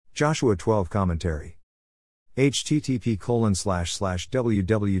Joshua 12 Commentary.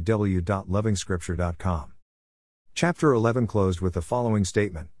 http://www.lovingscripture.com. Chapter 11 closed with the following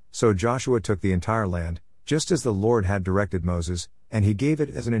statement: So Joshua took the entire land, just as the Lord had directed Moses, and he gave it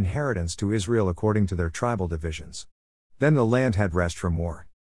as an inheritance to Israel according to their tribal divisions. Then the land had rest from war.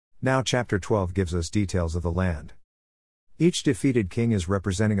 Now chapter 12 gives us details of the land. Each defeated king is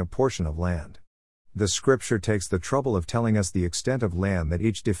representing a portion of land. The scripture takes the trouble of telling us the extent of land that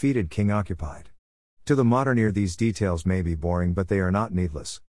each defeated king occupied. To the modern ear, these details may be boring, but they are not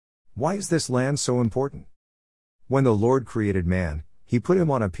needless. Why is this land so important? When the Lord created man, he put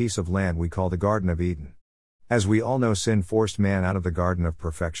him on a piece of land we call the Garden of Eden. As we all know, sin forced man out of the garden of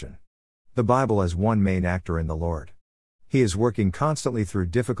perfection. The Bible has one main actor in the Lord. He is working constantly through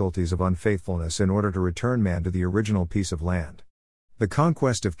difficulties of unfaithfulness in order to return man to the original piece of land. The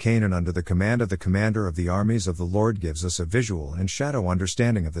conquest of Canaan under the command of the commander of the armies of the Lord gives us a visual and shadow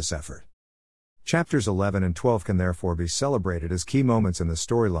understanding of this effort. Chapters 11 and 12 can therefore be celebrated as key moments in the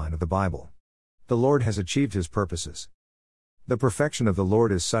storyline of the Bible. The Lord has achieved his purposes. The perfection of the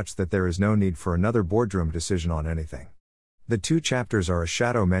Lord is such that there is no need for another boardroom decision on anything. The two chapters are a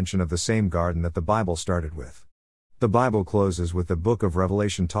shadow mention of the same garden that the Bible started with. The Bible closes with the book of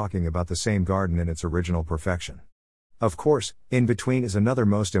Revelation talking about the same garden in its original perfection. Of course, in between is another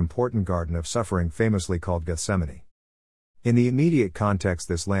most important garden of suffering, famously called Gethsemane. In the immediate context,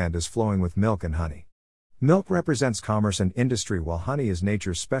 this land is flowing with milk and honey. Milk represents commerce and industry, while honey is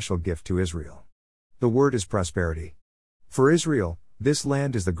nature's special gift to Israel. The word is prosperity. For Israel, this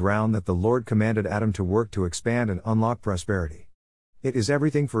land is the ground that the Lord commanded Adam to work to expand and unlock prosperity. It is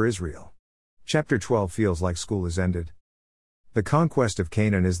everything for Israel. Chapter 12 feels like school is ended. The conquest of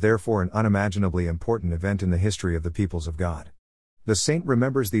Canaan is therefore an unimaginably important event in the history of the peoples of God. The saint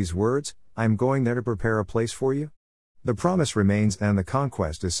remembers these words, "I am going there to prepare a place for you." The promise remains, and the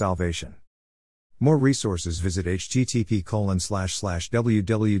conquest is salvation. More resources, visit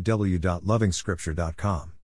http://www.lovingscripture.com.